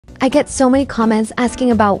I get so many comments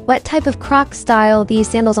asking about what type of Croc style these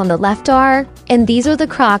sandals on the left are, and these are the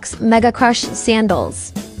Crocs Mega Crush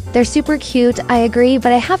sandals. They're super cute, I agree,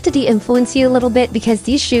 but I have to de-influence you a little bit because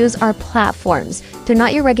these shoes are platforms. They're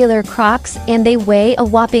not your regular Crocs, and they weigh a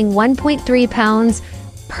whopping 1.3 pounds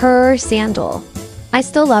per sandal. I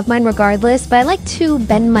still love mine regardless, but I like to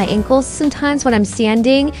bend my ankles sometimes when I'm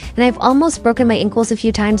standing, and I've almost broken my ankles a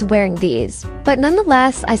few times wearing these. But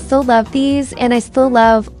nonetheless, I still love these, and I still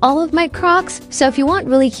love all of my Crocs. So if you want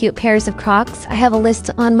really cute pairs of Crocs, I have a list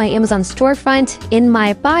on my Amazon storefront in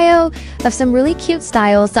my bio of some really cute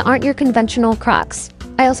styles that aren't your conventional Crocs.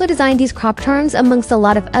 I also designed these crop terms amongst a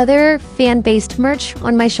lot of other fan-based merch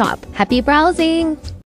on my shop. Happy browsing!